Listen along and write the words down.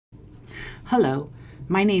Hello,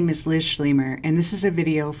 my name is Liz Schlemer, and this is a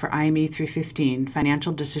video for IME 315,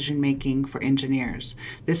 Financial Decision Making for Engineers.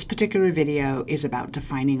 This particular video is about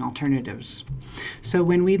defining alternatives. So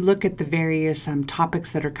when we look at the various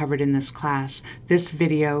topics that are covered in this class, this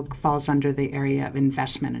video falls under the area of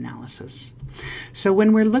investment analysis. So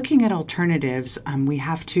when we're looking at alternatives, we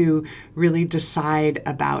have to really decide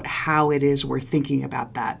about how it is we're thinking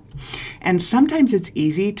about that. And sometimes it's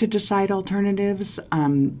easy to decide alternatives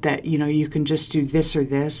that, you can just do this or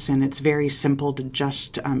this, and it's very simple to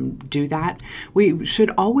just do that. We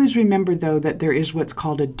should always remember, though, that there is what's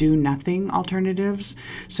called a do-nothing alternatives.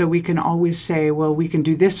 So we can always say, well, we can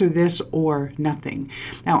do this or nothing.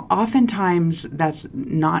 Now, oftentimes that's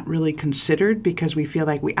not really considered because we feel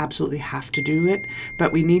like we absolutely have to do it,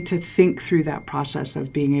 but we need to think through that process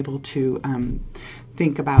of being able to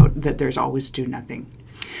think about that there's always do-nothing.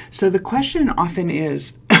 So the question often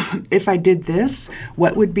is, if I did this,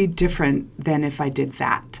 what would be different than if I did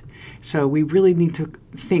that? So we really need to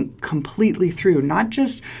think completely through, not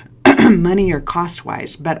just money or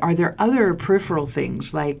cost-wise, but are there other peripheral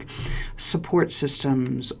things like support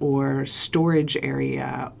systems or storage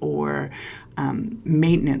area or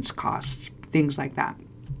maintenance costs, things like that.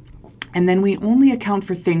 And then we only account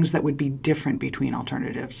for things that would be different between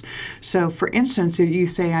alternatives. So for instance, if you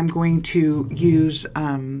say I'm going to use,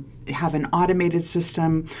 have an automated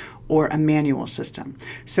system or a manual system.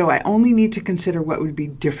 So I only need to consider what would be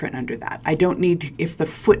different under that. I don't need, if the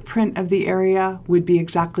footprint of the area would be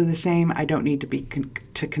exactly the same, I don't need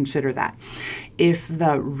to consider that. If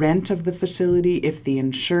the rent of the facility, if the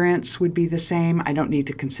insurance would be the same, I don't need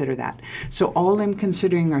to consider that. So all I'm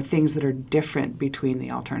considering are things that are different between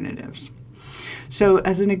the alternatives. So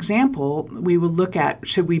as an example, we will look at,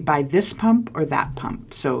 should we buy this pump or that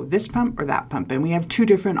pump? So this pump or that pump, and we have two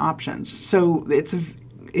different options. So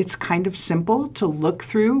it's kind of simple to look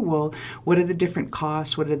through, well, what are the different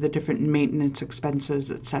costs, what are the different maintenance expenses,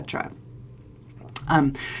 etc.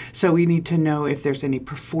 So we need to know if there's any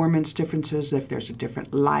performance differences, if there's a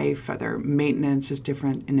different life, whether maintenance is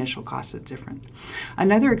different, initial cost is different.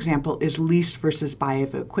 Another example is lease versus buy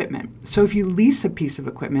of equipment. So if you lease a piece of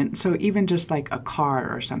equipment, so even just like a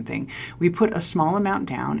car or something, we put a small amount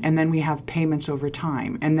down and then we have payments over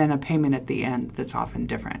time and then a payment at the end that's often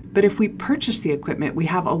different. But if we purchase the equipment, we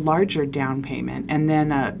have a larger down payment and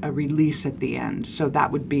then a release at the end. So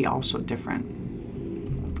that would be also different.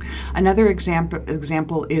 Another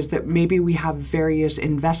example is that maybe we have various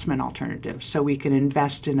investment alternatives. So we can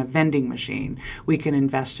invest in a vending machine, we can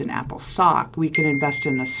invest in Apple stock, we can invest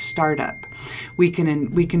in a startup, we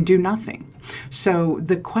can do nothing. So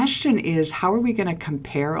the question is, how are we going to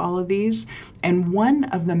compare all of these? And one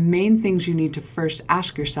of the main things you need to first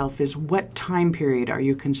ask yourself is, what time period are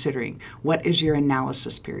you considering? What is your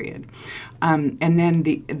analysis period? And then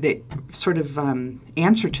the sort of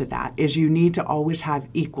answer to that is you need to always have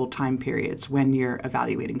equal time periods when you're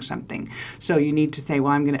evaluating something. So you need to say,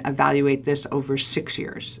 well, I'm going to evaluate this over 6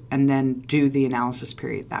 years and then do the analysis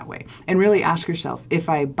period that way. And really ask yourself, if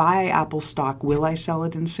I buy Apple stock, will I sell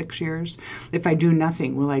it in 6 years? If I do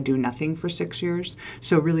nothing, will I do nothing for 6 years?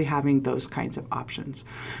 So really having those kinds of options.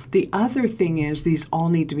 The other thing is these all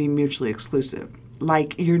need to be mutually exclusive.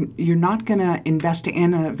 Like you're not going to invest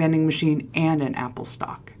in a vending machine and an Apple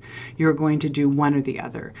stock. You're going to do one or the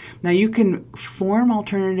other. Now you can form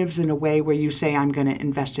alternatives in a way where you say, I'm going to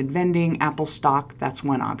invest in vending, Apple stock, that's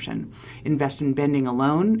one option. Invest in vending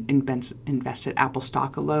alone, invest in Apple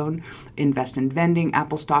stock alone, invest in vending,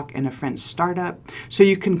 Apple stock, and a friend's startup. So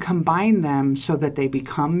you can combine them so that they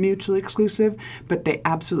become mutually exclusive, but they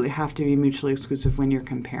absolutely have to be mutually exclusive when you're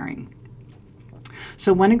comparing.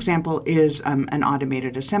 So one example is an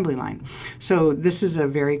automated assembly line. So this is a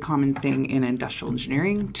very common thing in industrial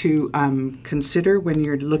engineering to consider when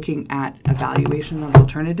you're looking at evaluation of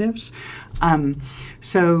alternatives.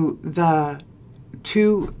 So the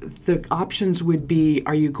options would be,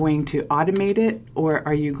 are you going to automate it or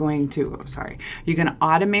are you going to, you're going to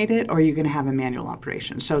automate it or are you going to have a manual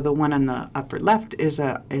operation? So the one on the upper left is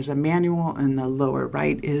a manual and the lower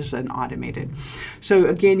right is an automated. So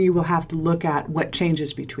again, you will have to look at what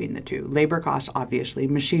changes between the two. Labor costs, obviously,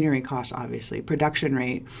 machinery costs, obviously, production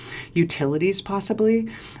rate, utilities possibly,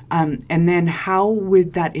 and then how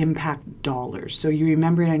would that impact dollars? So you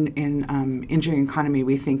remember in engineering economy,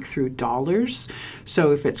 we think through dollars.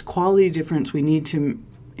 So if it's quality difference, we need to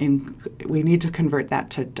convert that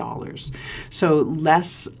to dollars. So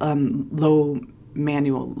less low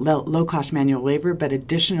low-cost manual labor, but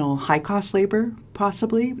additional high-cost labor,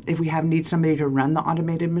 possibly, if we need somebody to run the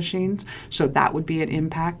automated machines. So that would be an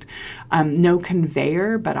impact. No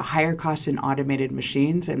conveyor, but a higher cost in automated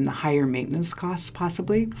machines and the higher maintenance costs,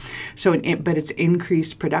 possibly. So, but it's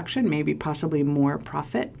increased production, maybe possibly more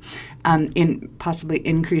profit, possibly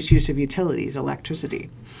increased use of utilities, electricity.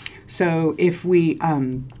 So if we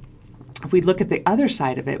look at the other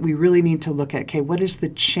side of it, we really need to look at, okay, what is the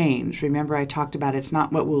change? Remember, I talked about it's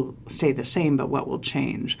not what will stay the same, but what will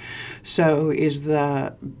change. So is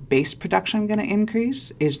the base production going to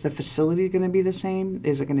increase? Is the facility going to be the same?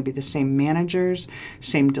 Is it going to be the same managers,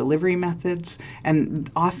 same delivery methods? And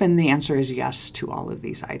often the answer is yes to all of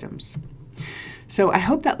these items. So I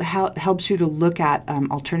hope that helps you to look at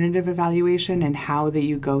alternative evaluation and how that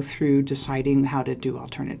you go through deciding how to do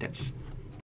alternatives.